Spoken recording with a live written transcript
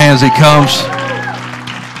stand as he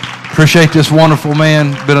comes. Appreciate this wonderful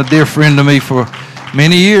man. Been a dear friend to me for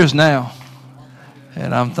many years now.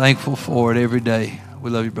 And I'm thankful for it every day. We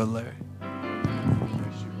love you, Brother Larry.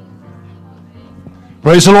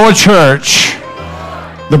 Praise the Lord, church.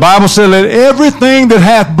 The Bible said, let everything that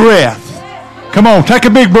hath breath. Come on, take a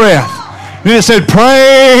big breath. Then it said,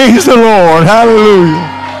 praise the Lord.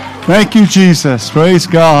 Hallelujah. Thank you, Jesus. Praise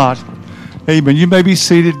God. Amen. You may be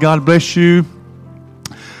seated. God bless you.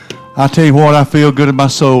 I tell you what, I feel good in my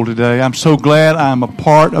soul today. I'm so glad I'm a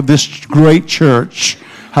part of this great church.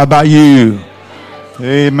 How about you?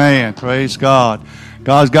 Amen. Praise God.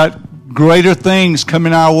 God's got greater things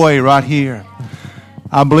coming our way right here.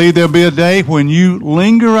 I believe there'll be a day when you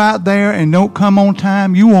linger out there and don't come on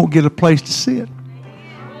time, you won't get a place to sit.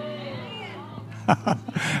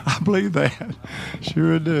 I believe that.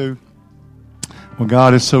 Sure do. Well,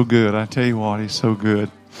 God is so good. I tell you what, He's so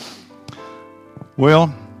good.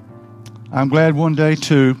 Well, I'm glad one day,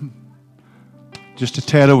 too, just a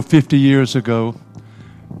tad over 50 years ago,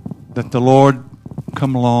 that the Lord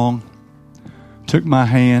come along, took my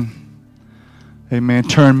hand, amen,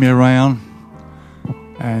 turned me around,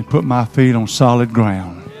 and put my feet on solid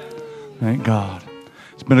ground. Thank God.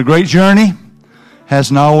 It's been a great journey.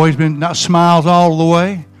 Hasn't always been, not smiles all the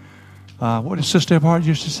way. What did Sister Ephart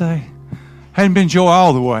used to say? Hadn't been joy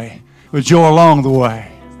all the way, but joy along the way.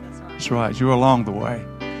 That's right, joy along the way.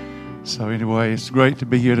 So anyway, it's great to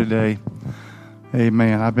be here today.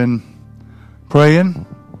 Amen. I've been praying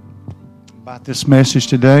about this message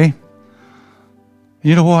today.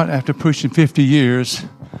 You know what? After preaching 50 years,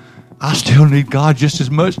 I still need God just as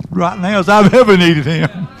much right now as I've ever needed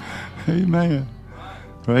Him. Amen.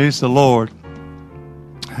 Praise the Lord.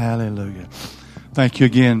 Hallelujah. Thank you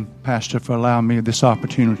again, Pastor, for allowing me this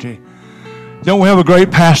opportunity. Don't we have a great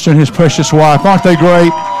pastor and his precious wife? Aren't they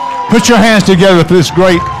great? Put your hands together for this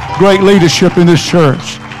great leadership in this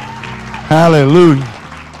church. Hallelujah.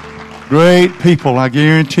 Great people. I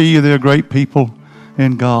guarantee you they're great people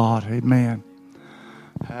in God. Amen.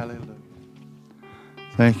 Hallelujah.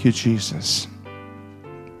 Thank you, Jesus.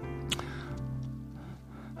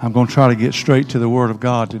 I'm going to try to get straight to the Word of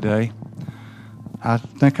God today. I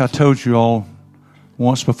think I told you all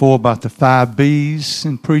once before about the 5 B's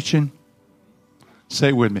in preaching. Say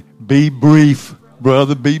it with me. Be brief,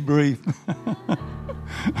 brother, be brief.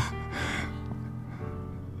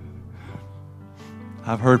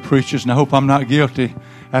 I've heard preachers, and I hope I'm not guilty,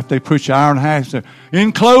 after they preach an hour and a half, they're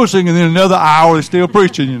in closing, and then another hour they're still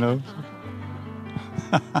preaching, you know.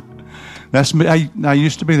 That's me. I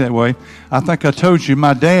used to be that way. I think I told you,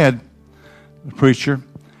 my dad, the preacher,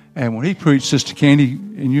 and when he preached, Sister Candy,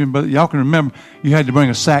 and you and brother, y'all can remember, you had to bring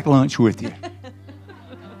a sack lunch with you.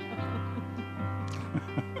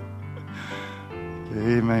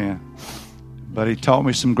 Amen. But he taught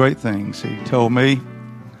me some great things. He told me,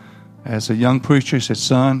 as a young preacher, he said,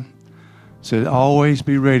 son, he said, always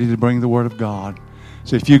be ready to bring the Word of God.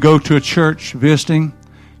 So if you go to a church visiting,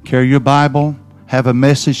 carry your Bible, have a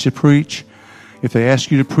message to preach. If they ask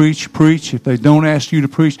you to preach, preach. If they don't ask you to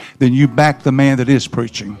preach, then you back the man that is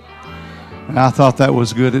preaching. And I thought that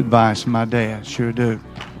was good advice from my dad. Sure do.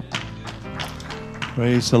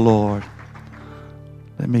 Praise the Lord.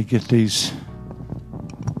 Let me get these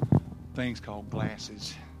things called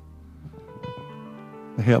glasses.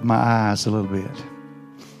 They help my eyes a little bit.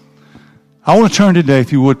 I want to turn today,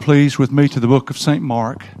 if you would please, with me to the book of St.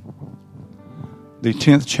 Mark, the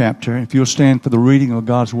 10th chapter. If you'll stand for the reading of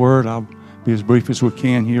God's Word, I'll be as brief as we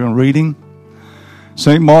can here on reading.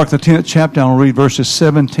 St. Mark, the 10th chapter, I'll read verses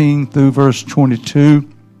 17 through verse 22.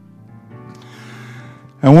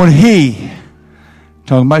 And when he,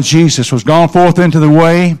 talking about Jesus, was gone forth into the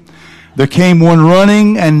way, there came one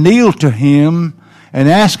running and kneeled to him and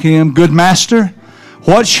asked him, Good Master,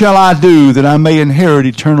 what shall I do that I may inherit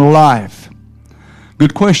eternal life?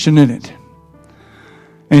 Good question, isn't it?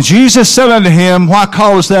 And Jesus said unto him, Why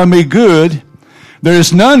callest thou me good? There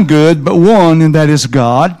is none good but one, and that is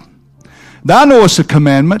God. Thou knowest the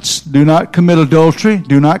commandments. Do not commit adultery.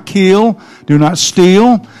 Do not kill. Do not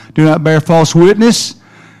steal. Do not bear false witness.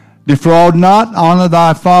 Defraud not. Honor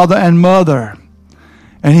thy father and mother.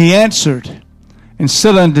 And he answered and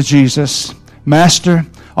said unto Jesus, Master,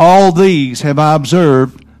 all these have I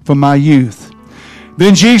observed from my youth.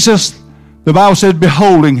 Then Jesus, the Bible said,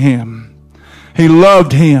 beholding him, he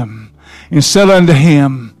loved him and said unto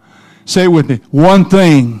him, say it with me, one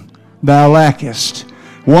thing thou lackest.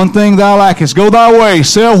 One thing thou lackest. Go thy way,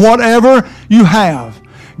 sell whatever you have.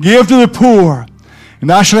 Give to the poor, and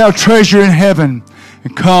thou shalt have treasure in heaven.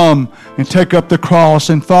 And come and take up the cross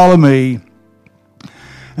and follow me.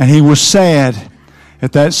 And he was sad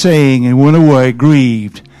at that saying and went away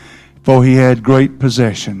grieved, for he had great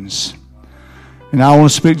possessions. And I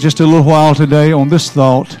want to speak just a little while today on this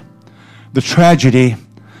thought, the tragedy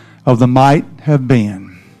of the might have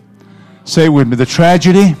been. Say it with me, the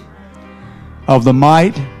tragedy of the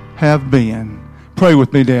might have been. Pray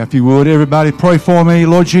with me there if you would. Everybody pray for me.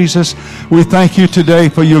 Lord Jesus, we thank you today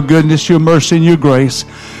for your goodness, your mercy, and your grace.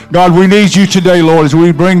 God, we need you today, Lord, as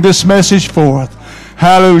we bring this message forth.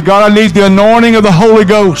 Hallelujah. God, I need the anointing of the Holy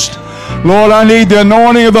Ghost. Lord, I need the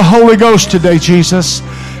anointing of the Holy Ghost today, Jesus.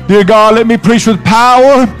 Dear God, let me preach with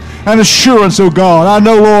power and assurance, oh God. I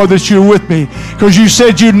know, Lord, that you're with me because you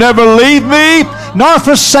said you'd never leave me nor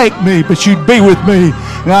forsake me, but you'd be with me.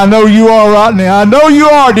 And I know you are right now. I know you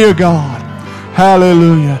are, dear God.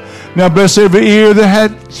 Hallelujah. Now bless every ear that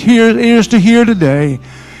had ears to hear today.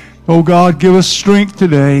 Oh God, give us strength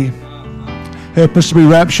today. Help us to be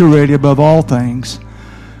rapture ready above all things.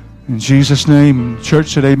 In Jesus' name, church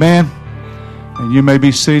said amen. And you may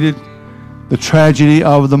be seated. The tragedy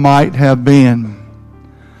of the might have been.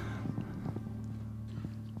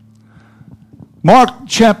 Mark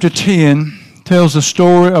chapter 10 tells the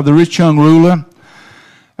story of the rich young ruler.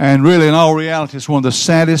 And really, in all reality, it's one of the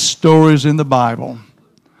saddest stories in the Bible.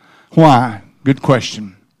 Why? Good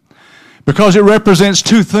question. Because it represents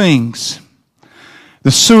two things. The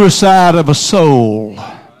suicide of a soul,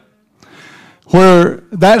 where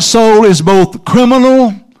that soul is both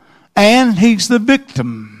criminal and he's the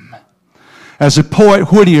victim. As the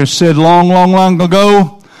poet Whittier said long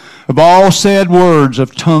ago, of all sad words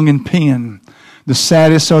of tongue and pen, the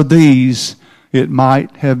saddest are these, it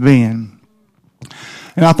might have been.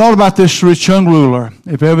 And I thought about this rich young ruler.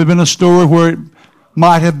 If there ever been a story where it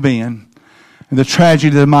might have been, and the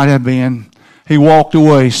tragedy that might have been, he walked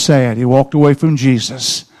away sad. He walked away from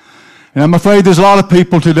Jesus. And I'm afraid there's a lot of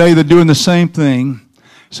people today that are doing the same thing.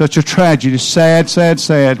 Such a tragedy.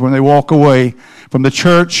 Sad when they walk away from the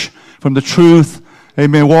church, from the truth.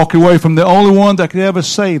 Amen. Walking away from the only one that could ever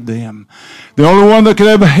save them. The only one that could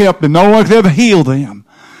ever help them. The only one that could ever heal them.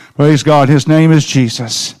 Praise God. His name is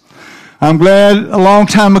Jesus. I'm glad a long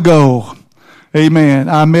time ago, amen,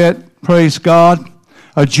 I met, praise God,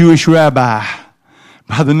 a Jewish rabbi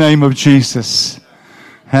by the name of Jesus.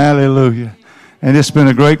 Hallelujah. And it's been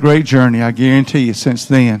a great journey, I guarantee you, since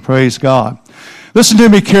then. Praise God. Listen to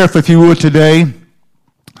me carefully, if you would, today.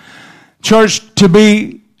 Church, to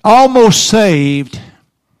be almost saved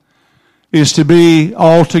is to be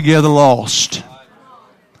altogether lost.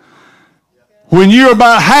 When you're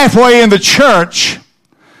about halfway in the church,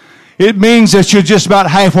 it means that you're just about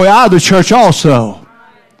halfway out of the church also.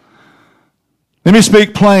 Let me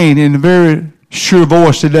speak plain in a very sure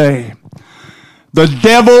voice today. The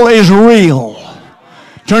devil is real.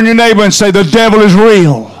 Turn to your neighbor and say, the devil is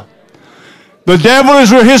real. The devil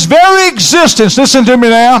is real. His very existence, listen to me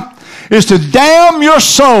now, is to damn your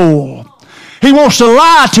soul. He wants to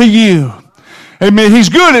lie to you. Amen. He's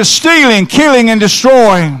good at stealing, killing, and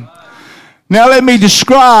destroying. Now let me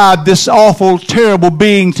describe this awful, terrible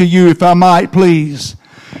being to you, if I might, please.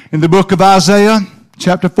 In the book of Isaiah,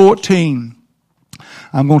 chapter 14.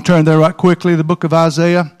 I'm going to turn there right quickly. The book of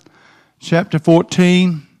Isaiah, chapter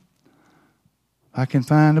 14. I can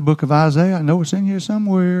find the book of Isaiah. I know it's in here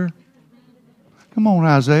somewhere. Come on,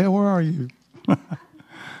 Isaiah, where are you?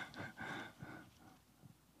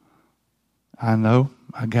 I know,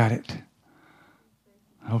 I got it.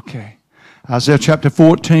 Okay. Isaiah chapter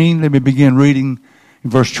 14, let me begin reading in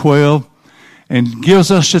verse 12, and gives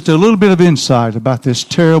us just a little bit of insight about this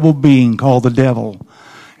terrible being called the devil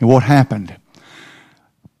and what happened.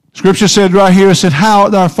 Scripture said right here, it said, how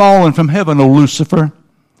art thou fallen from heaven, O Lucifer,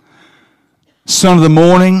 son of the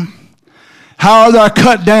morning? How art thou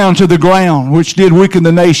cut down to the ground, which did weaken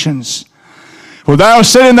the nations? For thou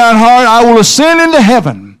hast said in thine heart, I will ascend into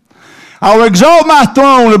heaven. I will exalt my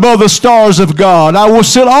throne above the stars of God. I will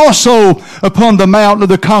sit also upon the mountain of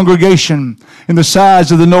the congregation in the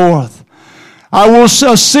sides of the north. I will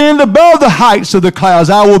ascend above the heights of the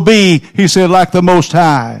clouds. I will be, he said, like the Most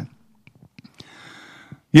High.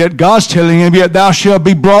 Yet God's telling him, yet thou shalt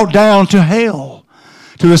be brought down to hell,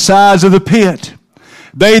 to the sides of the pit.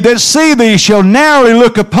 They that see thee shall narrowly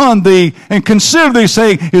look upon thee and consider thee,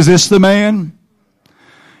 saying, is this the man?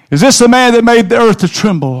 Is this the man that made the earth to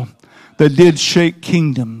tremble, that did shake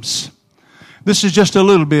kingdoms? This is just a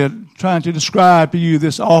little bit trying to describe to you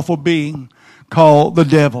this awful being called the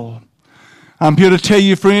devil. I'm here to tell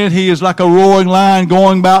you, friend, he is like a roaring lion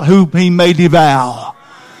going about whom he may devour.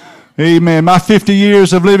 Amen. My 50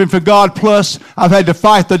 years of living for God plus, I've had to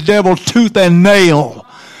fight the devil tooth and nail.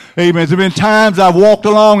 Amen. There have been times I've walked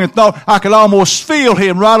along and thought I could almost feel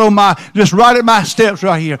him right at my steps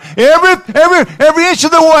right here. Every inch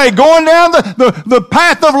of the way, going down the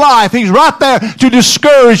path of life, he's right there to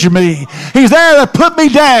discourage me. He's there to put me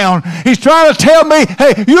down. He's trying to tell me,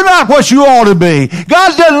 hey, you're not what you ought to be.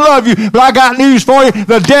 God doesn't love you, but I got news for you.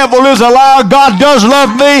 The devil is a liar. God does love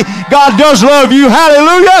me. God does love you.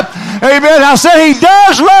 Hallelujah. Amen. I said he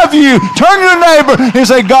does love you. Turn to your neighbor and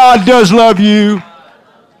say, God does love you.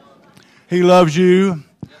 He loves you.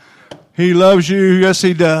 He loves you. Yes,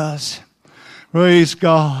 he does. Praise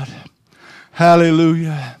God.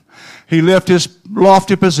 Hallelujah. He left his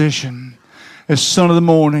lofty position as son of the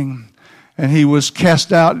morning, and he was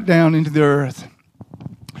cast out down into the earth.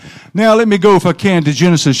 Now let me go, if I can, to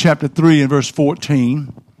Genesis chapter 3 and verse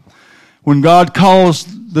 14. When God calls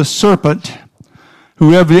the serpent,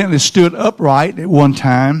 who evidently stood upright at one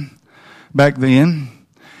time back then,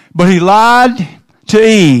 but he lied to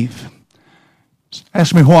Eve.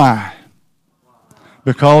 Ask me why.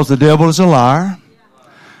 Because the devil is a liar.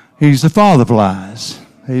 He's the father of lies.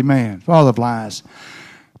 Amen. Father of lies.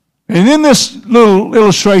 And in this little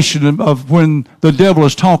illustration of when the devil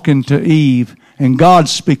is talking to Eve and God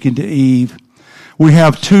speaking to Eve, we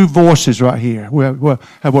have two voices right here. We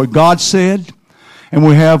have what God said, and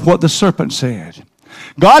we have what the serpent said.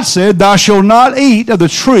 God said, thou shalt not eat of the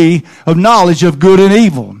tree of knowledge of good and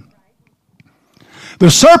evil.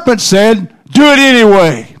 The serpent said, do it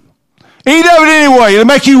anyway. Eat of it anyway. It'll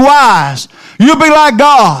make you wise. You'll be like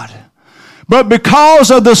God. But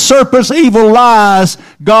because of the serpent's evil lies,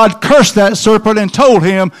 God cursed that serpent and told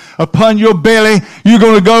him, upon your belly you're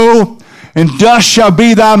going to go, and dust shall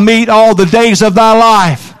be thy meat all the days of thy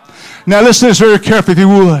life. Now listen to this very carefully if you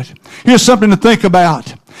would. Here's something to think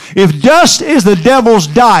about. If dust is the devil's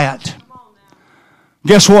diet,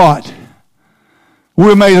 guess what?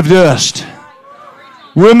 We're made of dust.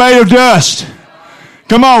 We're made of dust.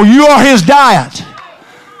 Come on, you are his diet.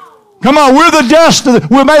 Come on, we're the dust.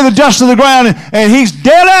 We're made of the dust of the ground, and he's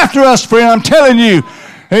dead after us, friend. I'm telling you.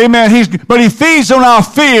 Amen. But he feeds on our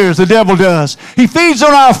fears, the devil does. He feeds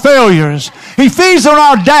on our failures. He feeds on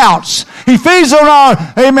our doubts. He feeds on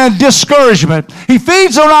our, amen, discouragement. He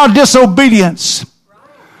feeds on our disobedience.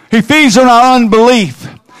 He feeds on our unbelief.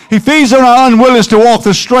 He feeds on our unwillingness to walk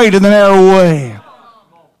the straight and the narrow way.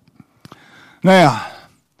 Now,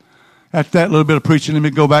 after that little bit of preaching, let me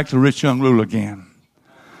go back to the rich young ruler again.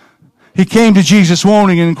 He came to Jesus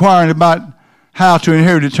wanting and inquiring about how to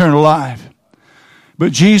inherit eternal life.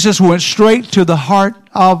 But Jesus went straight to the heart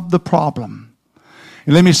of the problem.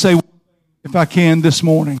 And let me say, if I can, this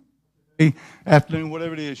morning, afternoon,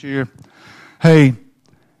 whatever it is here. Hey,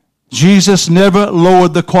 Jesus never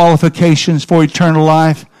lowered the qualifications for eternal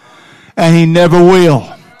life, and he never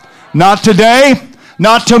will. Not today,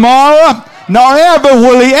 not tomorrow, nor ever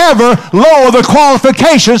will he ever lower the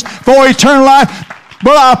qualifications for eternal life.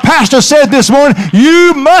 But our pastor said this morning,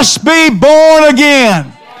 you must be born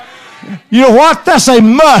again. You know what? That's a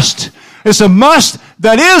must. It's a must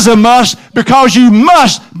that is a must because you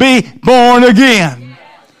must be born again.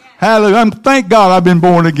 Hallelujah. Thank God I've been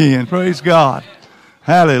born again. Praise God.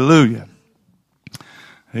 Hallelujah.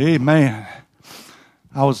 Amen.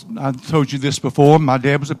 I told you this before. My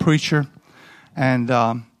dad was a preacher, and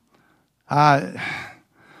I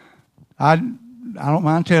don't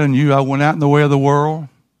mind telling you, I went out in the way of the world,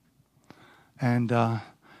 and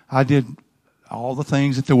I did all the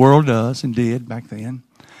things that the world does and did back then.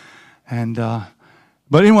 And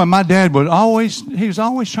but anyway, my dad was always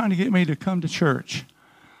trying to get me to come to church,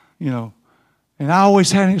 you know, and I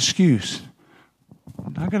always had an excuse.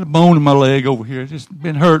 I got a bone in my leg over here. It's just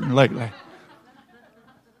been hurting lately.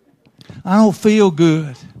 I don't feel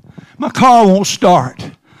good. My car won't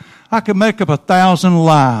start. I could make up 1,000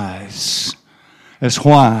 lies as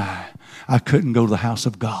why I couldn't go to the house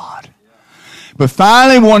of God. But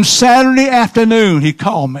finally, one Saturday afternoon, he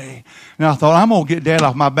called me. And I thought, I'm going to get Dad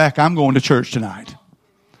off my back. I'm going to church tonight.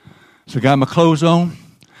 So I got my clothes on,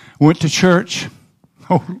 went to church.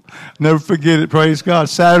 Oh, never forget it, praise God.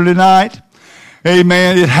 Saturday night,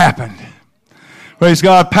 amen, it happened. Praise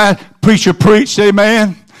God, preacher preached,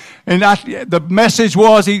 amen. And the message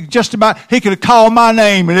was, he could have called my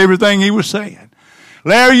name and everything he was saying.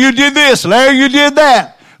 Larry, you did this. Larry, you did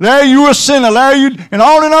that. Larry, you were a sinner. Larry, and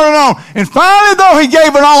on and on and on. And finally, though, he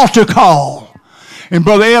gave an altar call. And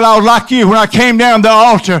Brother Ed, I was like you. When I came down the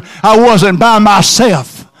altar, I wasn't by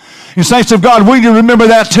myself. And saints of God, we need to remember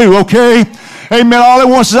that too, okay? Amen. All at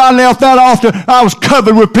once as I left that altar, I was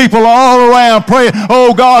covered with people all around praying,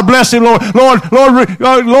 oh God, bless him, Lord. Lord,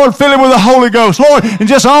 fill him with the Holy Ghost. Lord, and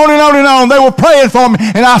just on and on and on. They were praying for me.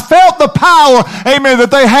 And I felt the power, amen,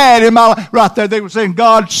 that they had in my life. Right there, they were saying,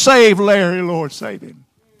 God, save Larry, Lord, save him.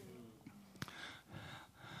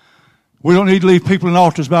 We don't need to leave people in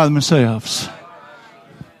altars by themselves.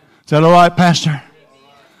 Is that all right, Pastor?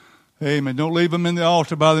 Amen. Don't leave them in the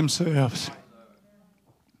altar by themselves.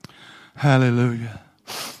 Hallelujah.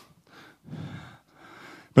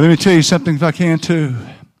 But let me tell you something if I can too.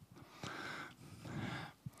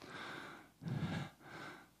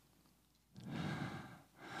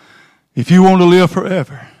 If you want to live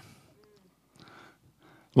forever,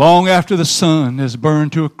 long after the sun is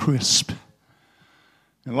burned to a crisp,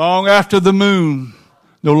 and long after the moon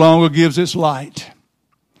no longer gives its light,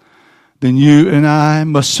 then you and I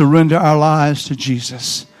must surrender our lives to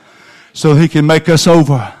Jesus so He can make us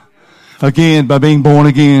over again by being born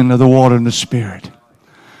again of the water and the Spirit.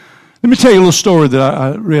 Let me tell you a little story that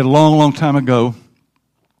I read a long, long time ago.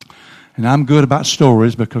 And I'm good about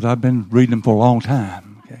stories because I've been reading them for a long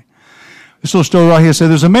time. Okay. This little story right here says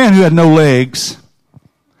there's a man who had no legs.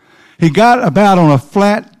 He got about on a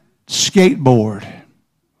flat skateboard.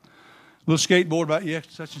 Little skateboard about,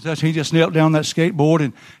 such and such. He just knelt down that skateboard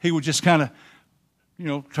and he would just kind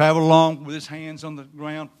of, travel along with his hands on the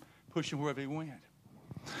ground, pushing wherever he went.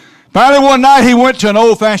 Finally, one night he went to an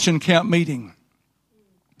old-fashioned camp meeting.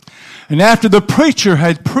 And after the preacher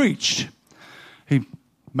had preached, he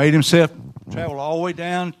made himself travel all the way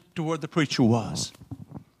down to where the preacher was.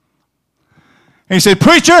 And he said,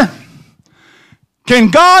 Preacher, can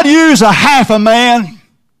God use a half a man?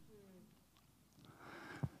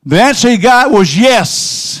 The answer he got was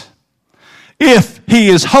yes, if he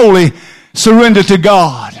is wholly surrendered to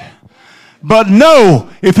God. But no,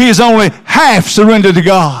 if he is only half surrendered to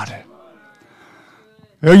God.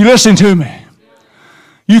 Are you listening to me?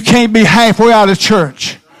 You can't be halfway out of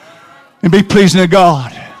church and be pleasing to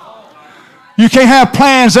God. You can't have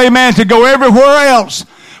plans, amen, to go everywhere else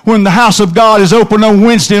when the house of God is open on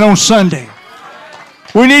Wednesday and on Sunday.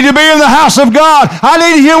 We need to be in the house of God. I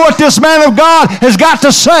need to hear what this man of God has got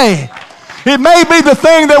to say. It may be the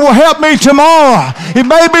thing that will help me tomorrow. It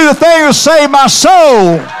may be the thing that will save my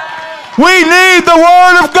soul. We need the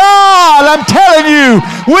Word of God. I'm telling you,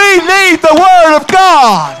 we need the Word of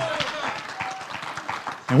God.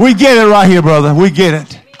 And we get it right here, brother. We get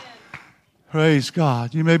it. Praise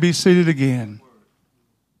God. You may be seated again.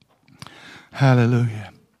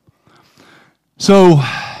 Hallelujah. So,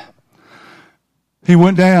 he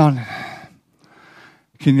went down.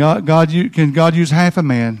 Can God use half a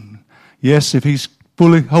man? Yes, if he's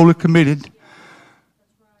fully, wholly committed.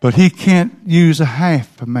 But he can't use a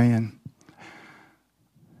half a man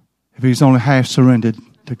if he's only half surrendered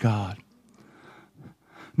to God.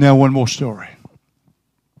 Now, one more story.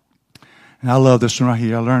 And I love this one right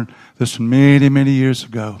here. I learned this one many, many years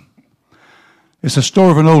ago. It's a story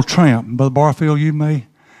of an old tramp. Brother Barfield, you may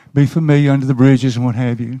be familiar under the bridges and what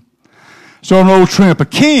have you. So an old tramp, a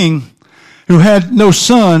king who had no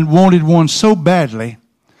son, wanted one so badly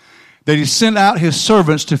that he sent out his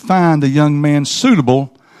servants to find the young man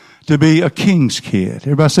suitable to be a king's kid.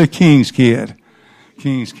 Everybody say king's kid.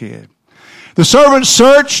 King's kid. The servant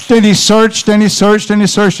searched and he searched and he searched and he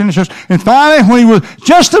searched and he searched. And finally, when he was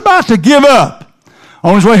just about to give up,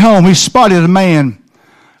 on his way home, he spotted a man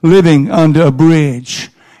living under a bridge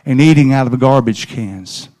and eating out of garbage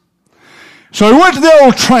cans. So he went to the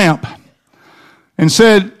old tramp and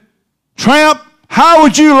said, Tramp, how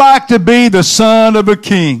would you like to be the son of a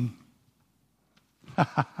king?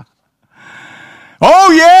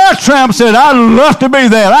 Oh, yeah, Tramp said, I'd love to be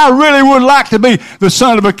that. I really would like to be the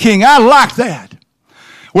son of a king. I like that.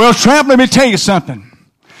 Well, Tramp, let me tell you something.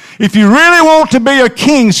 If you really want to be a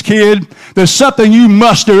king's kid, there's something you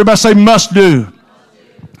must do. Everybody say must do.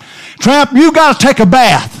 Tramp, you got to take a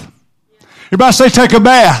bath. Everybody say take a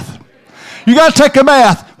bath. You got to take a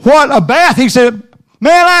bath. What, a bath? He said,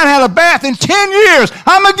 man, I haven't had a bath in 10 years.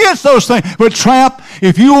 I'm against those things. But Tramp,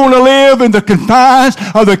 if you want to live in the confines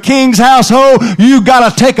of the king's household, you got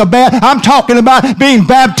to take a bath. I'm talking about being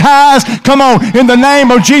baptized. Come on, in the name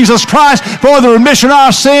of Jesus Christ for the remission of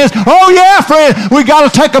our sins. Oh yeah, friend, we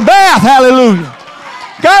got to take a bath. Hallelujah.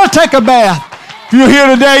 Got to take a bath. If you're here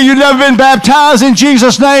today, you've never been baptized in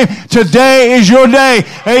Jesus' name, today is your day.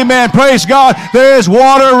 Amen. Praise God. There is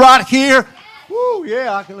water right here. Woo,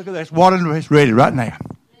 yeah, I can look at that. It's water, it's ready right now.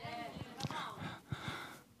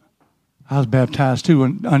 I was baptized too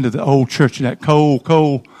under the old church in that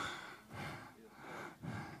cold.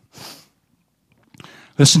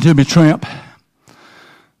 Listen to me, Tramp.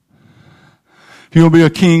 If you want to be a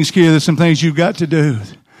king's kid, there's some things you've got to do.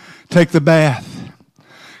 Take the bath.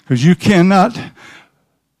 Because you cannot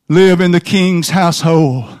live in the king's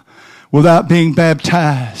household without being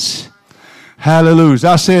baptized. Hallelujah.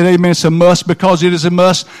 I said amen. It's a must because it is a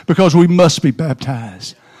must because we must be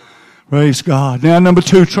baptized. Praise God. Now, number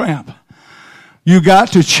 2, tramp. You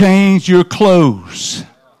got to change your clothes.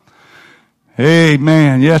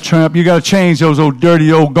 Amen. Yeah, tramp. You got to change those old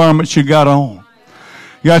dirty old garments you got on.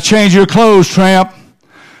 You got to change your clothes, tramp.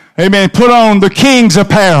 Amen. Put on the king's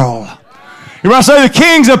apparel. Everybody say the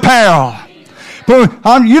king's apparel. You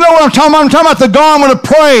know what I'm talking about? I'm talking about the garment of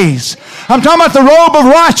praise. I'm talking about the robe of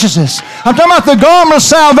righteousness. I'm talking about the garment of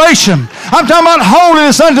salvation. I'm talking about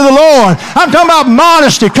holiness unto the Lord. I'm talking about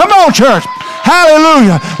modesty. Come on, church.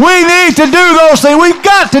 Hallelujah. We need to do those things. We've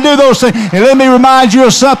got to do those things. And let me remind you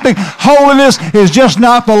of something. Holiness is just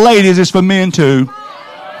not for ladies. It's for men too.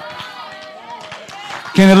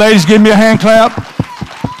 Can the ladies give me a hand clap?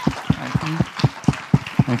 Thank you.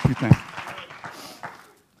 Thank you. Thank you.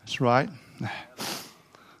 That's right.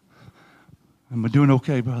 Am I doing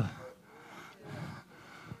okay, brother?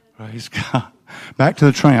 Praise God. Back to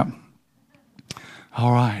the tramp.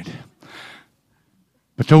 All right.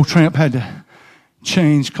 But the old tramp had to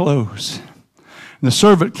change clothes. And the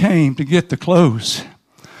servant came to get the clothes.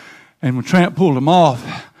 And when tramp pulled them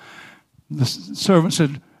off, the servant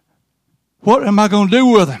said, "What am I going to do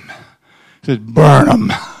with them?" He said, "Burn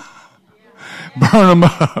them." Burn them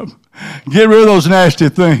up. Get rid of those nasty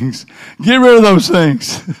things. Get rid of those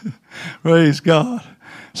things. Praise God.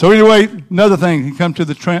 So anyway, another thing. He come to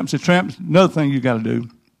the tramp. Said, "Tramp, another thing you got to do.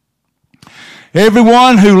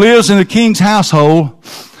 Everyone who lives in the king's household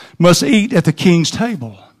must eat at the king's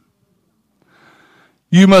table.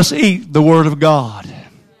 You must eat the word of God.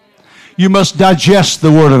 You must digest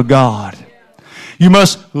the word of God. You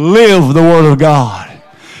must live the word of God.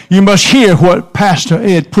 You must hear what Pastor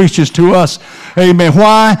Ed preaches to us. Amen.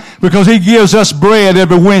 Why? Because he gives us bread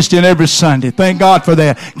every Wednesday and every Sunday. Thank God for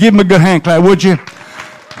that. Give him a good hand clap, would you?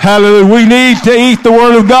 Hallelujah. We need to eat the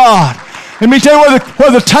word of God. Let me tell you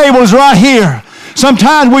where the table is right here.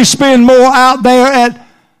 Sometimes we spend more out there at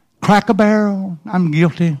Cracker Barrel. I'm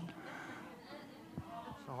guilty.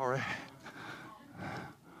 Sorry.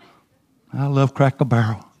 I love Cracker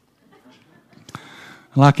Barrel.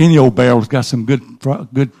 Like any old barrel, it's got some good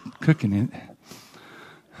cooking in it.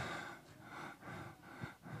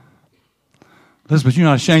 Elizabeth, you're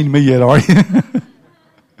not ashamed of me yet, are you?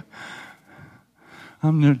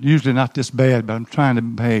 I'm usually not this bad, but I'm trying to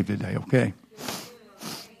behave today, okay?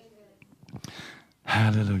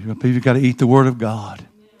 Hallelujah. You've got to eat the Word of God.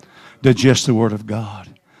 Digest the Word of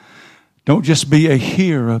God. Don't just be a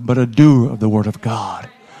hearer, but a doer of the Word of God.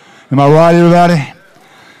 Am I right, everybody?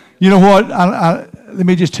 You know what? Let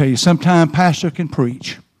me just tell you, sometimes pastor can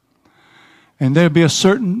preach, and there'll be a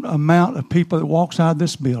certain amount of people that walks out of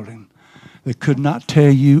this building that could not tell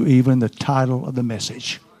you even the title of the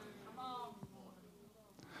message.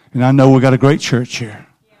 And I know we got a great church here.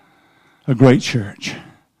 A great church.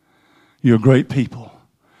 You're great people.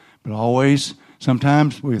 But always,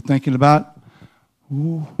 sometimes we're thinking about,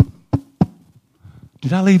 ooh,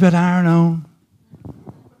 did I leave that iron on?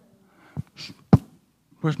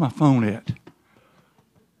 Where's my phone at?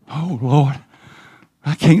 Oh, Lord,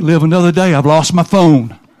 I can't live another day. I've lost my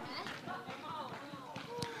phone.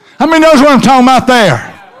 How many knows what I'm talking about there?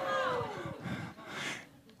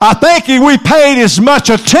 I think if we paid as much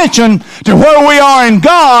attention to where we are in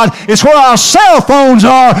God as where our cell phones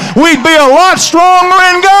are, we'd be a lot stronger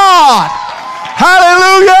in God.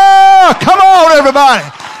 Hallelujah! Come on, everybody.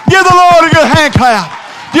 Give the Lord a good hand clap.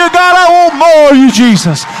 Dear God, I want more of you,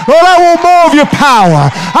 Jesus. Lord, I want more of your power.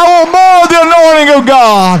 I want more of the anointing of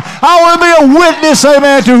God. I want to be a witness,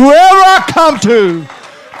 amen, to whoever I come to.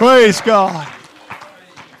 Praise God.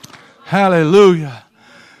 Hallelujah.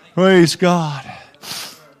 Praise God.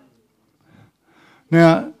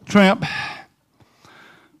 Now, tramp,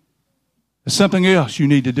 there's something else you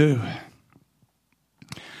need to do.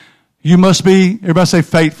 You must be, everybody say,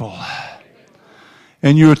 faithful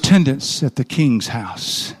in your attendance at the king's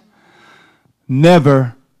house.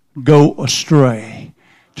 Never go astray.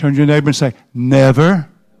 Turn to your neighbor and say, never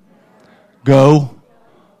go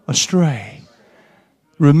astray.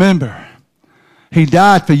 Remember, he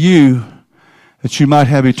died for you that you might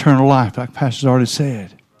have eternal life, like Pastor's already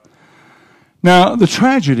said. Now, the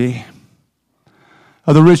tragedy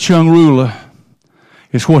of the rich young ruler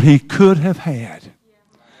is what he could have had.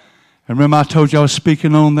 And remember, I told you I was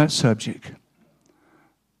speaking on that subject.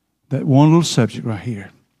 That one little subject right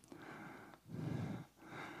here.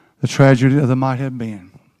 The tragedy of the might have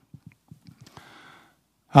been.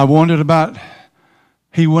 I wondered about,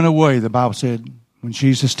 he went away, the Bible said, When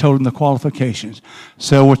Jesus told him the qualifications,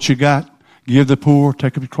 sell what you got, give the poor,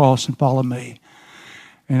 take up your cross, and follow me.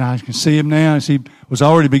 And I can see him now as he was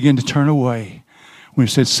already beginning to turn away when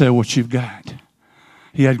he said, sell what you've got.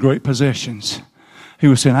 He had great possessions. He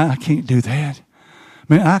was saying, I can't do that.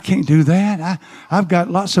 Man, I can't do that. I've got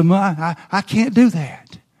lots of money. I can't do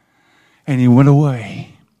that. And he went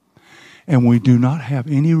away. And we do not have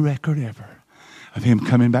any record ever of him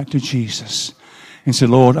coming back to Jesus and said,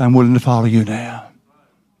 Lord, I'm willing to follow you now.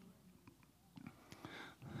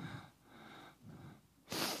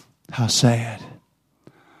 How sad.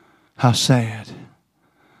 How sad.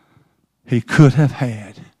 He could have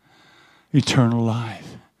had eternal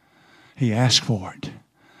life. He asked for it,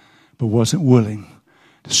 but wasn't willing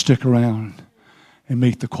to stick around and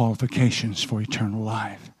meet the qualifications for eternal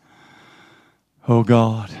life. Oh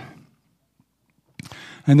God.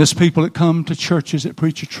 And there's people that come to churches that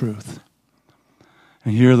preach the truth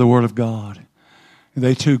and hear the word of God. And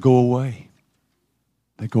they too go away.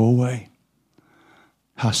 They go away.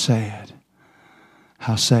 How sad.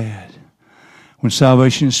 How sad. When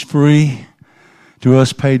salvation is free to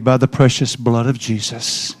us, paid by the precious blood of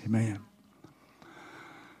Jesus. Amen.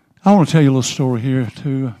 I want to tell you a little story here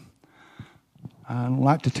too. I don't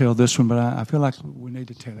like to tell this one, but I feel like we need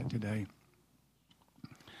to tell it today.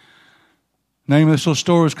 The name of this little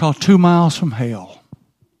story is called 2 Miles from Hell.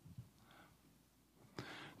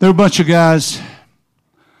 There were a bunch of guys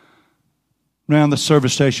around the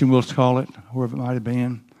service station, we'll call it, wherever it might have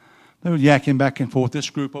been. They were yakking back and forth, this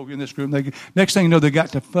group over in this group. Next thing you know, they got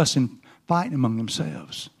to fussing, fighting among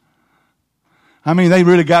themselves. I mean, they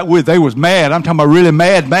really got with. They was mad. I'm talking about really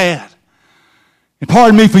mad. And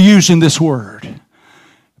pardon me for using this word.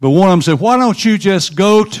 But one of them said, why don't you just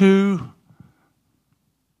go to...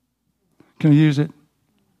 Can I use it?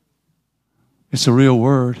 It's a real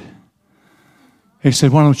word. He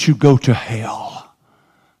said, why don't you go to hell?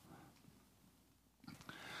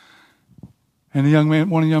 And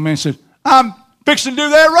one of the young men said, I'm fixing to do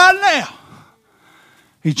that right now.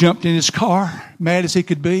 He jumped in his car, mad as he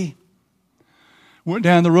could be. Went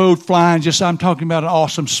down the road flying, I'm talking about an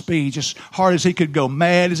awesome speed, just hard as he could go,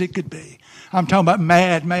 mad as he could be. I'm talking about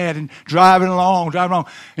mad, and driving along.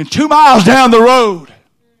 And 2 miles down the road,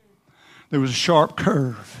 there was a sharp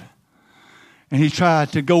curve. And he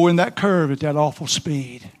tried to go in that curve at that awful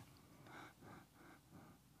speed.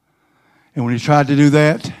 And when he tried to do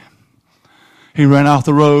that, he ran off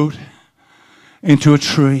the road into a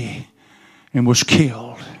tree and was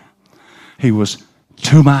killed. He was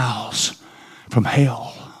 2 miles from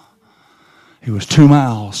hell. He was 2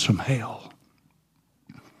 miles from hell.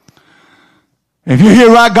 If you're here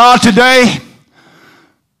right God today,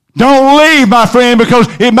 don't leave, my friend, because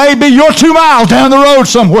it may be your 2 miles down the road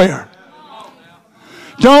somewhere.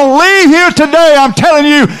 Don't leave here today. I'm telling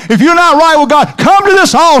you, if you're not right with God, come to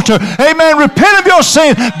this altar. Amen. Repent of your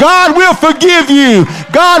sin. God will forgive you.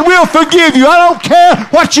 God will forgive you. I don't care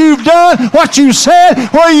what you've done, what you said,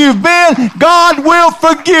 where you've been. God will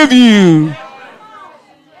forgive you.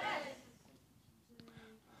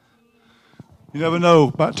 You never know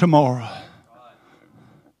about tomorrow.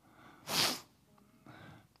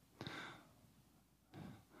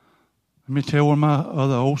 Let me tell one of my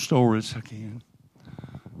other old stories again.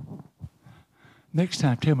 Next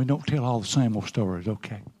time, tell me, don't tell all the same old stories,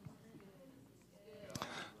 okay?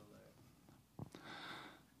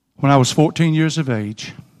 When I was 14 years of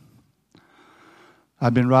age,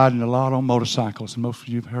 I'd been riding a lot on motorcycles, and most of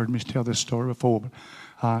you have heard me tell this story before, but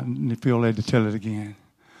I feel led to tell it again.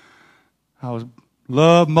 I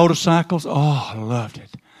loved motorcycles. Oh, I loved it.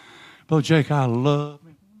 Brother Jake, I loved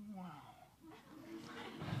it. Wow.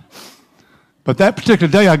 But that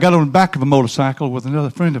particular day, I got on the back of a motorcycle with another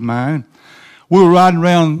friend of mine. We were riding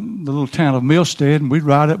around the little town of Millstead, and we'd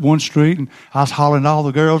ride up one street, and I was hollering at all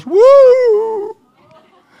the girls, woo!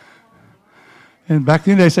 And back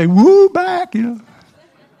then, they say, woo, back, you know.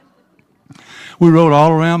 We rode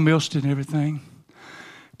all around Millstead and everything.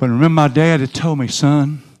 But I remember my dad had told me,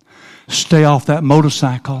 son, stay off that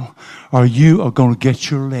motorcycle, or you are going to get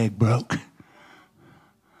your leg broke.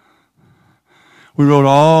 We rode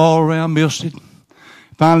all around Millstead.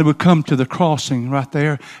 Finally, we come to the crossing right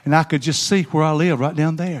there, and I could just see where I live right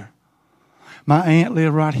down there. My aunt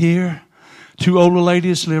lived right here. 2 older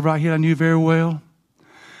ladies lived right here I knew very well.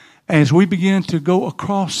 And as we began to go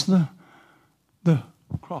across the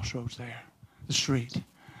crossroads there, the street,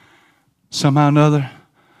 somehow or another,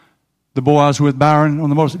 the boy I was with, Byron, on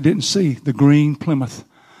the motorcycle, didn't see the green Plymouth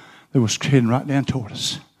that was heading right down toward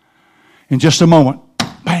us. In just a moment,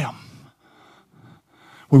 bam,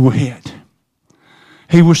 we were hit.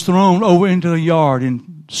 He was thrown over into the yard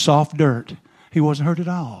in soft dirt. He wasn't hurt at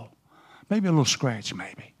all. maybe a little scratch,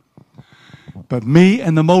 maybe. But me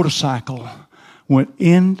and the motorcycle went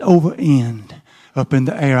end over end up in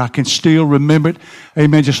the air. I can still remember it.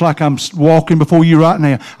 Amen. Just like I'm walking before you right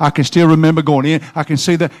now. I can still remember going in. I can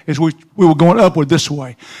see that as we were going upward this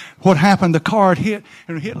way. What happened, the car had hit,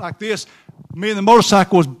 and it hit like this. Me and the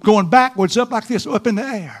motorcycle was going backwards up like this, up in the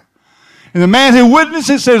air. And the man who witnessed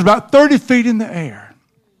it said it was about 30 feet in the air.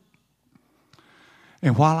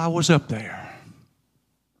 And while I was up there,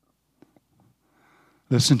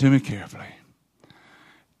 listen to me carefully.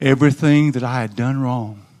 Everything that I had done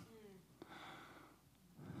wrong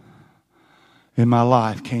in my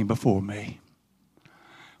life came before me.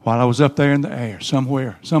 While I was up there in the air,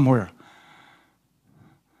 somewhere,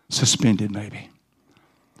 suspended maybe.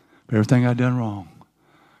 But everything I'd done wrong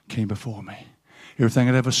came before me. Everything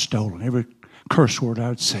I'd ever stolen, every curse word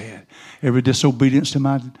I'd said, every disobedience to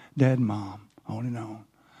my dad and mom, on and on.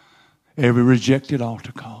 Every rejected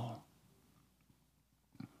altar call.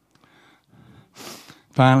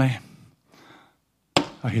 Finally,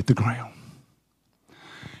 I hit the ground.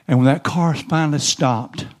 And when that car finally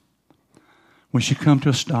stopped, when she come to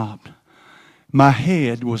a stop, my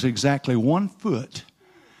head was exactly 1 foot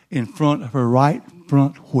in front of her right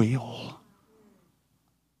front wheel.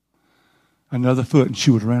 Another foot and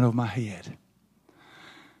she would have ran over my head.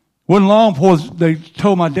 Wasn't long before they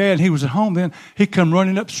told my dad he was at home then. He come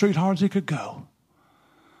running up the street hard as he could go.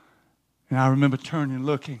 And I remember turning and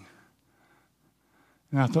looking.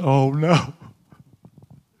 And I thought, oh no.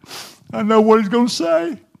 I know what he's going to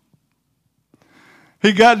say.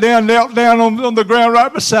 He got down, knelt down on the ground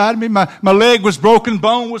right beside me. My leg was broken,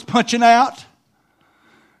 bone was punching out.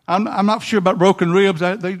 I'm not sure about broken ribs,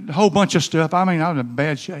 a whole bunch of stuff. I mean, I was in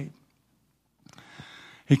bad shape.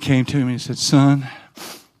 He came to me and said, son,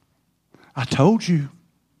 I told you.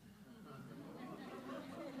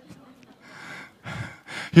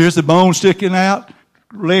 Here's the bone sticking out,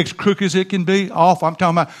 legs crooked as it can be, awful. I'm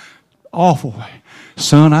talking about awful.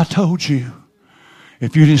 Son, I told you,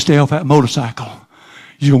 if you didn't stay off that motorcycle,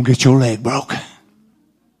 you're going to get your leg broke.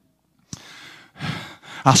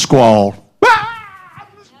 I squalled.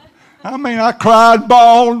 I mean, I cried,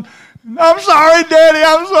 bawled. I'm sorry, Daddy,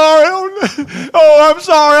 I'm sorry. Oh, I'm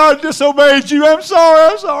sorry, I disobeyed you. I'm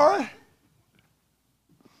sorry.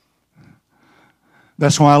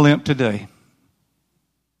 That's why I limp today.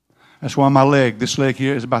 That's why my leg, this leg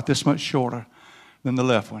here, is about this much shorter than the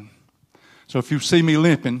left one. So if you see me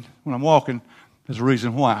limping when I'm walking, there's a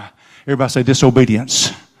reason why. Everybody say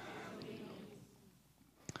disobedience.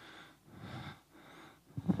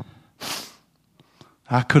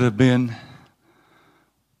 I could have been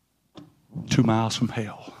 2 miles from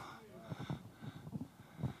hell.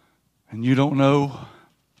 And you don't know,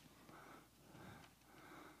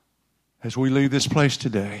 as we leave this place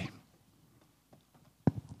today,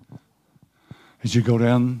 as you go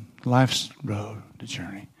down life's road, the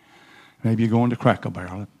journey, maybe you're going to Cracker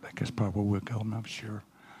Barrel. I think that's probably where we'll go, I'm not sure.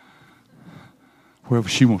 Wherever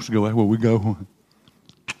she wants to go, that's where we go.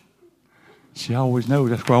 She always knows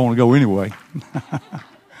that's where I want to go anyway.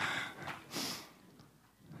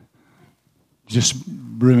 Just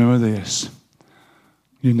remember this.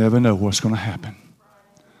 You never know what's going to happen.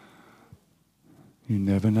 You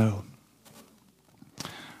never know.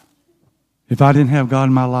 If I didn't have God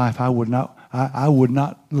in my life, I would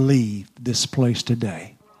not leave this place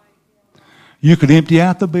today. You could empty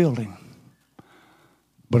out the building.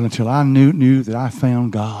 But until I knew that I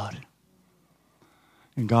found God,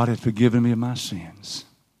 and God had forgiven me of my sins,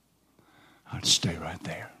 I'd stay right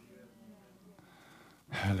there.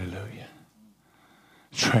 Hallelujah.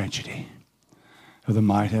 Tragedy of the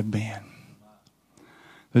might have been.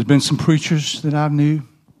 There's been some preachers that I knew,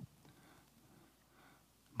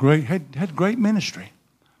 had great ministry,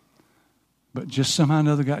 but just somehow or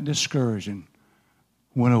another got discouraged and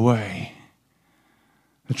went away.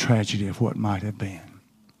 The tragedy of what might have been.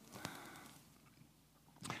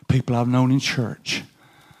 People I've known in church,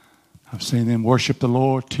 I've seen them worship the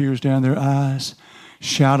Lord, tears down their eyes,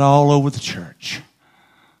 shout all over the church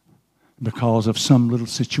because of some little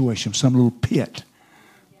situation, some little pit.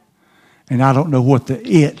 And I don't know what the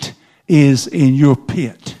it is in your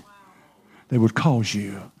pit that would cause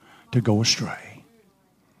you to go astray.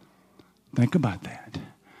 Think about that.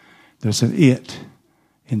 There's an it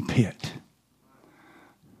in pit.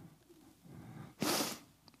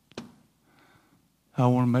 I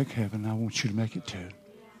want to make heaven. I want you to make it too.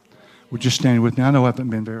 Would you stand with me? I know I haven't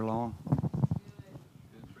been very long.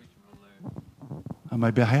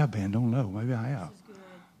 Maybe I have been. Don't know. Maybe I have.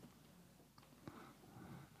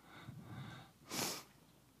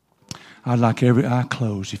 I'd like every eye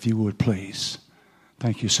closed, if you would, please.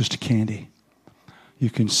 Thank you, Sister Candy. You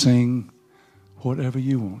can sing whatever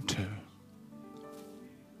you want to.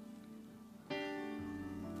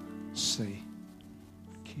 C.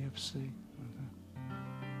 KFC.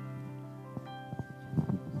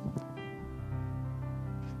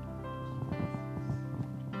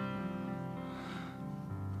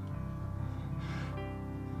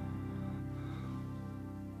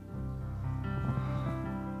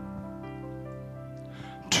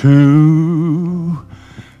 Too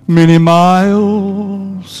many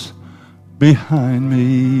miles behind me,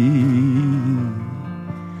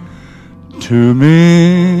 too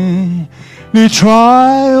many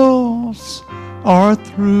trials are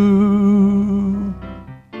through,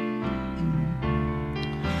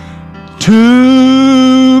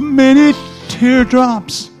 too many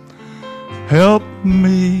teardrops help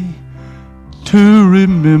me to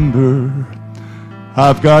remember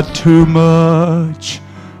I've got too much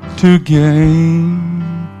to gain,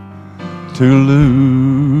 to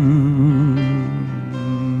lose.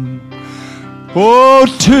 Oh,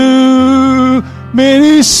 too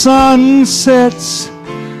many sunsets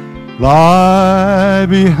lie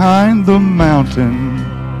behind the mountain,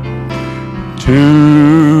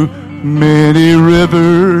 too many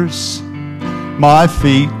rivers my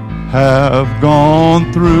feet have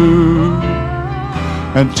gone through,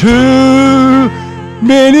 and too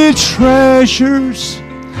many treasures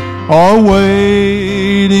are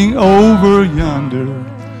waiting over yonder.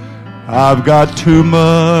 I've got too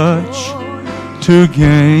much to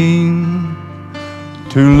gain,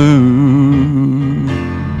 to lose.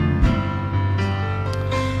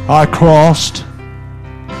 I crossed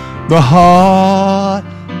the hot,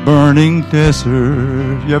 burning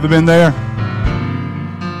desert. You ever been there?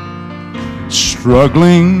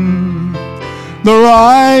 Struggling the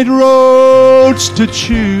right roads to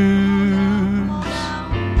choose.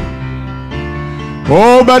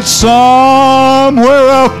 Oh, but somewhere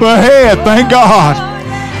up ahead, thank God,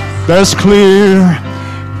 there's clear,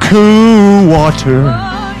 cool water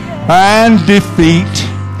and defeat.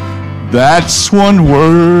 That's one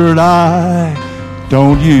word I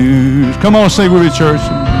don't use. Come on, sing with me, church.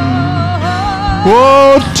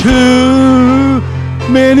 Oh, too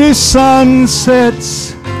many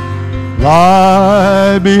sunsets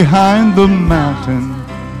lie behind the mountain,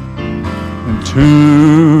 and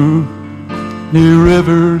too many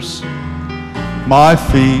rivers my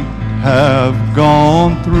feet have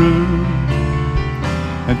gone through,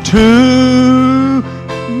 and too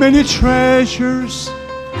many treasures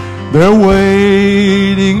they're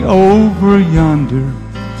waiting over yonder.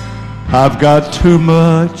 I've got too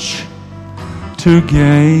much to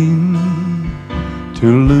gain, to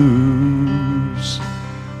lose.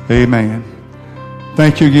 Amen.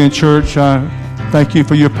 Thank you again, church. I thank you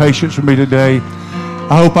for your patience with me today.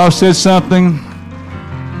 I hope I've said something.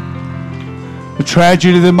 The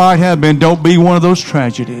tragedy that might have been, don't be one of those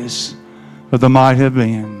tragedies that there might have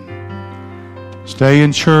been. Stay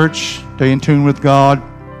in church. Stay in tune with God.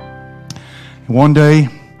 And one day,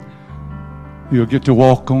 you'll get to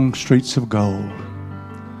walk on streets of gold.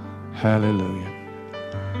 Hallelujah.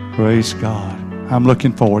 Praise God. I'm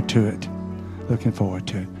looking forward to it. Looking forward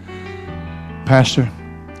to it. Pastor,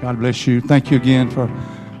 God bless you. Thank you again for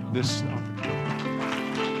this.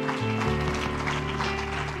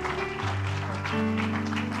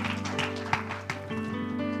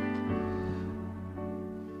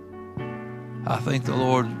 I think the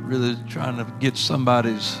Lord really trying to get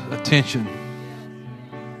somebody's attention.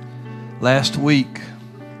 Last week,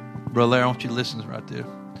 Brother Larry, I want you to listen right there.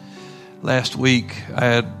 Last week, I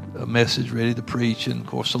had a message ready to preach, and of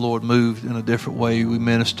course the Lord moved in a different way. We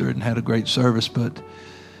ministered and had a great service, but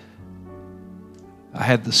I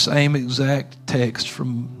had the same exact text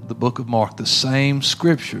from the book of Mark, the same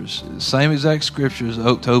scriptures, the same exact scriptures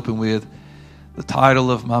to open with. The title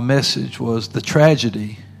of my message was The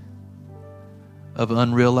Tragedy of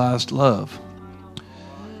Unrealized Love.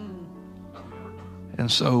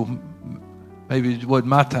 And so maybe it wasn't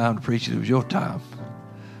my time to preach it, it was your time.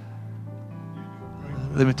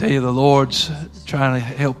 Let me tell you, the Lord's trying to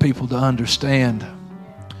help people to understand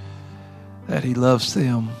that He loves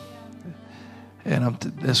them. And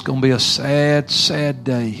it's going to be a sad, sad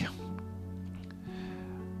day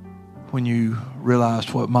when you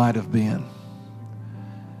realize what might have been.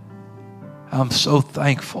 I'm so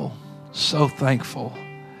thankful, so thankful.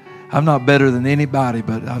 I'm not better than anybody,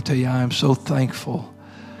 but I'll tell you, I am so thankful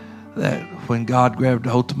that when God grabbed a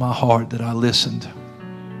hold of my heart that I listened.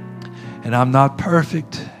 And I'm not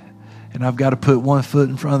perfect, and I've got to put one foot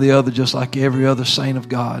in front of the other just like every other saint of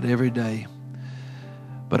God every day.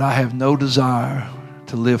 But I have no desire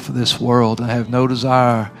to live for this world. I have no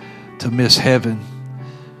desire to miss heaven.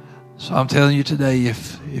 So I'm telling you today,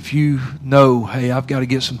 if you know, hey, I've got to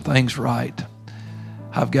get some things right.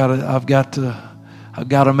 I've got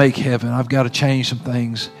to make heaven. I've got to change some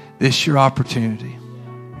things. This is your opportunity. I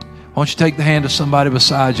want you to take the hand of somebody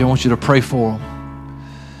beside you. I want you to pray for them.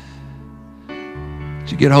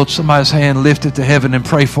 You get hold of somebody's hand, lift it to heaven, and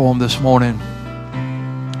pray for them this morning.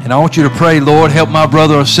 And I want you to pray, Lord, help my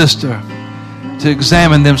brother or sister to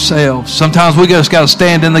examine themselves. Sometimes we just got to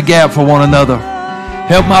stand in the gap for one another.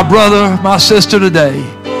 Help my brother, my sister today. I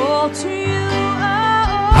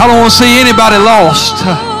don't want to see anybody lost.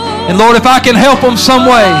 And Lord, if I can help them some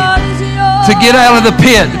way to get out of the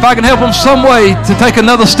pit, if I can help them some way to take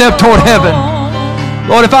another step toward heaven,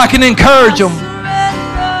 Lord, if I can encourage them,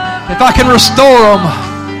 if I can restore them,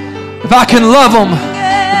 if I can love them,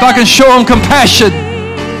 if I can show them compassion.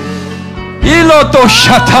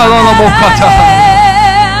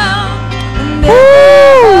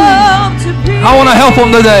 I want to help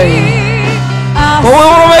them today. But we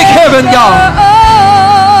want to make heaven, God.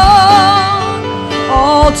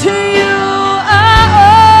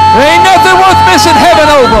 There ain't nothing worth missing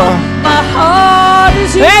heaven over.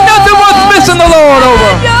 There ain't nothing worth missing the Lord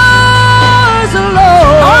over.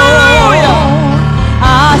 Hallelujah.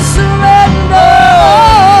 I surrender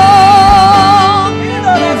all,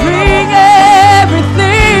 bring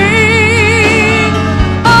everything,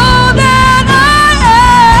 all that I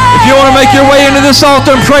am. If you want to make your way into this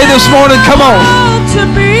altar and pray this morning, come on.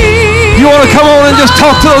 You want to come on and just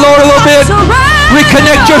talk to the Lord a little bit?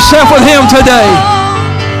 Reconnect yourself with Him today.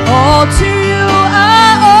 All to you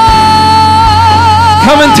I owe.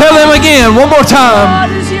 Come and tell Him again one more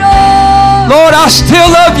time. Lord, I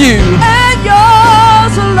still love you. And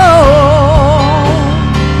yours alone.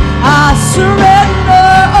 I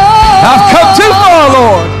surrender all. I've come too far,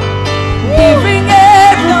 Lord. Giving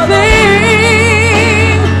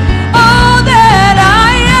everything, all that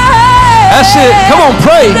I am. That's it. Come on,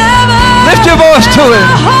 pray. Lift your voice to Him.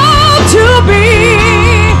 To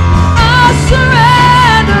be, I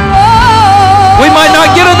surrender all. We might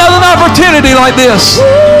not get another opportunity like this.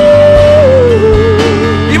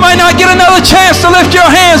 You might not get another chance to lift your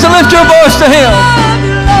hands and lift your voice to Him.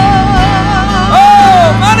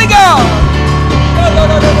 Oh, mighty God.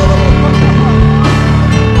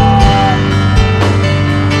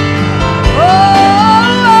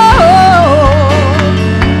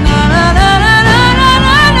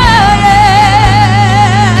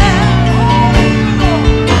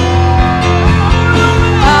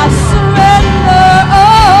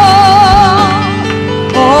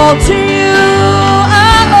 To you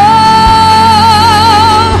I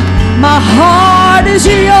owe. My heart is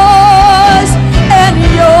yours and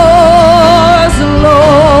yours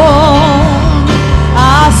alone.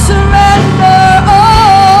 I surrender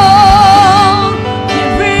all,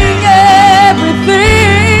 giving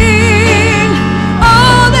everything,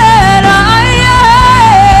 all that I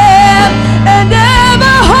am and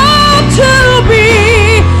ever hope to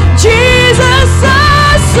be. Jesus,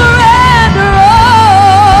 I surrender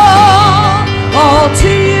all to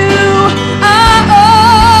you I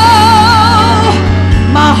owe.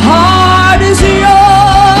 My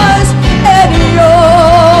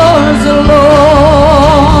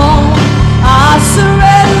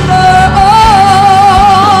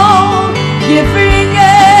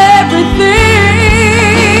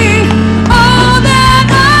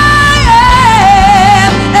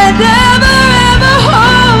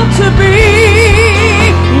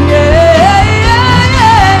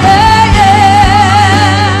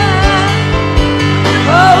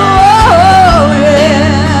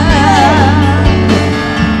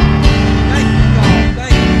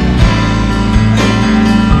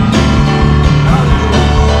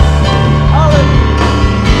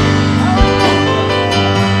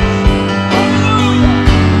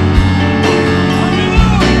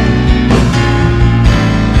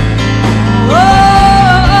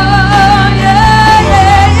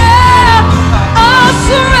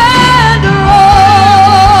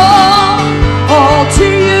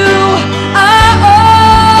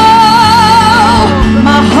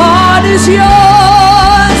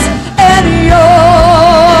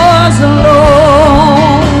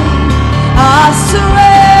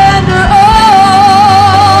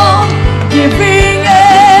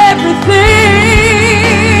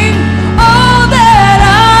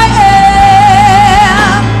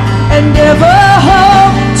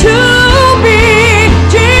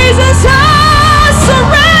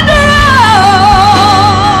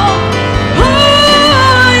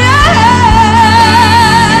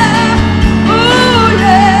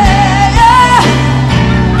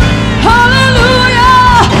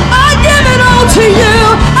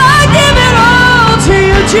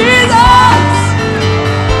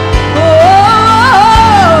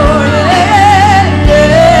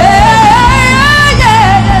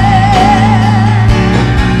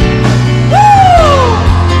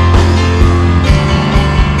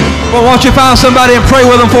why don't you find somebody and pray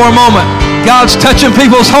with them for a moment? God's touching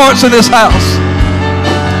people's hearts in this house.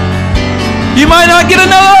 You might not get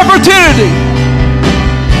another opportunity.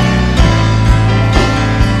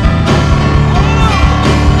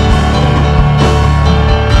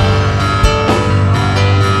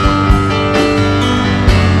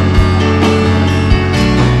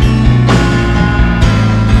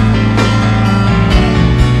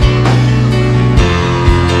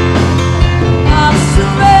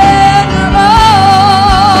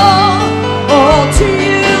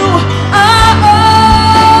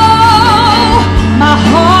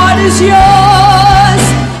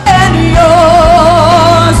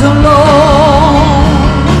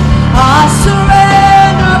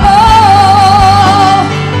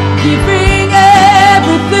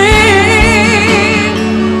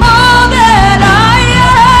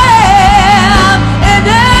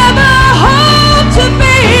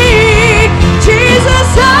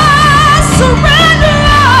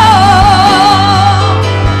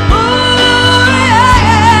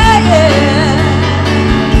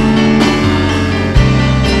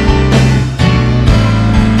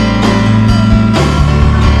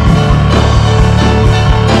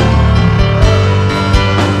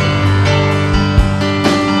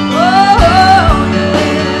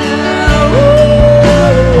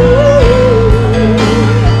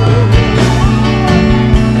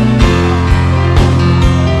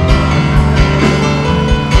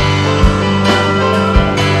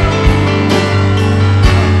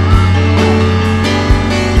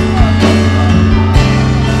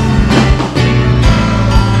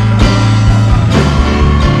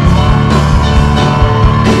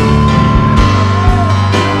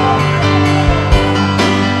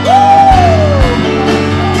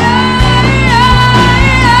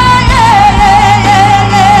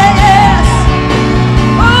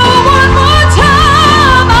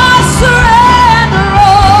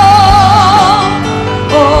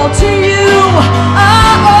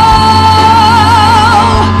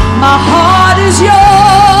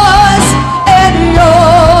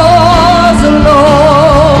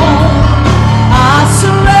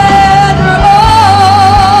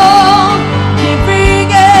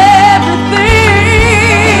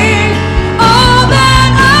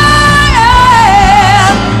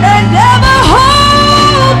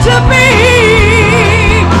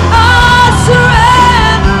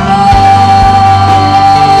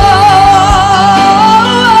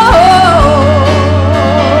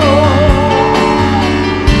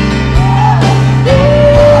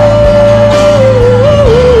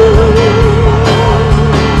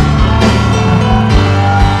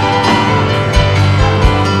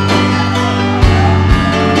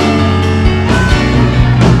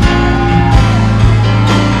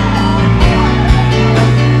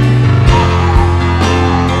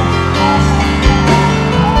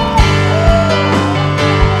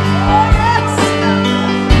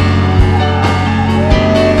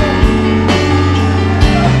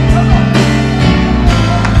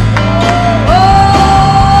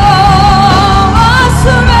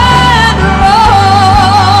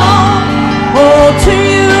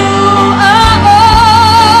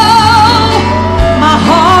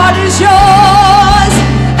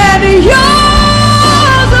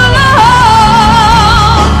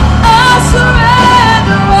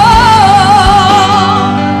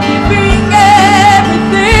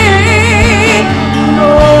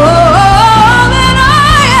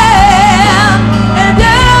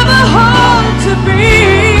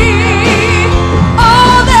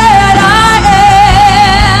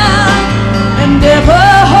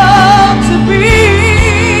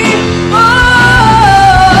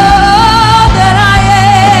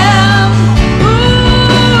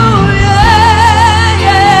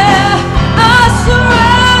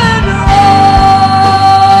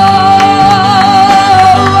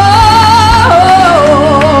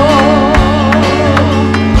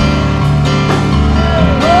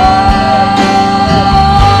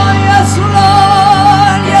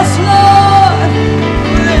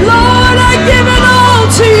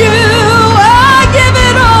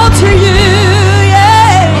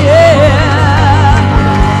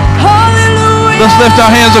 Let's lift our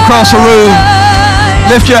hands across the room.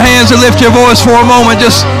 Lift your hands and lift your voice for a moment.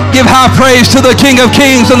 Just give high praise to the King of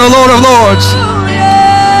Kings and the Lord of Lords.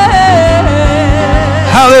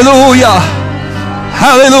 Hallelujah.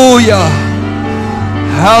 Hallelujah.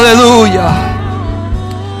 Hallelujah.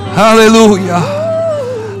 Hallelujah.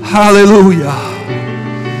 Hallelujah.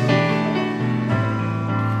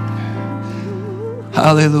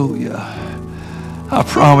 Hallelujah. I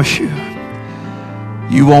promise you,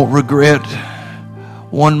 you won't regret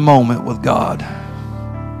one moment with God.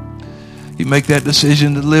 You make that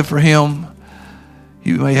decision to live for Him.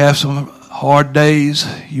 You may have some hard days.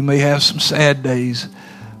 You may have some sad days.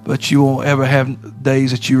 But you won't ever have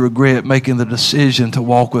days that you regret making the decision to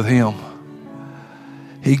walk with Him.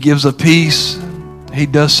 He gives a peace. He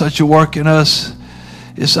does such a work in us.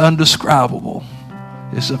 It's undescribable.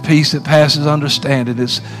 It's a peace that passes understanding.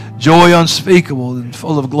 It's joy unspeakable and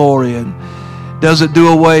full of glory. And doesn't do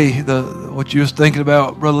away what you was thinking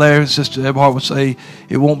about, Brother Larry and Sister Eberhard would say,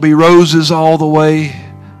 it won't be roses all the way,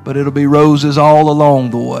 but it'll be roses all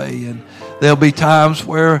along the way. And there'll be times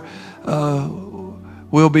where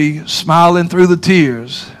we'll be smiling through the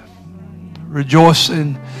tears,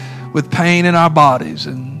 rejoicing with pain in our bodies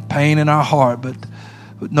and pain in our heart, but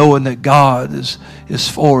knowing that God is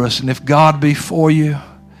for us. And if God be for you,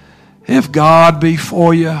 who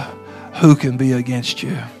can be against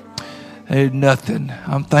you? There's nothing.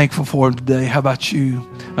 I'm thankful for Him today. How about you?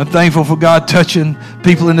 I'm thankful for God touching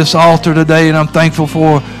people in this altar today, and I'm thankful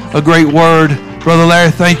for a great word. Brother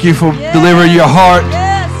Larry, thank you for delivering your heart,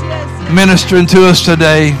 ministering to us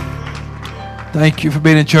today. Thank you for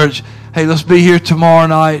being in church. Hey, let's be here tomorrow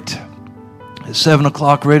night at 7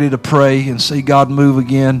 o'clock ready to pray and see God move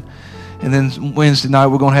again. And then Wednesday night,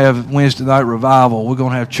 we're going to have Wednesday night revival. We're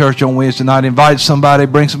going to have church on Wednesday night. Invite somebody,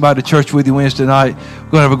 bring somebody to church with you Wednesday night.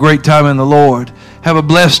 We're going to have a great time in the Lord. Have a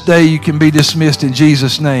blessed day. You can be dismissed in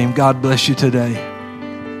Jesus' name. God bless you today.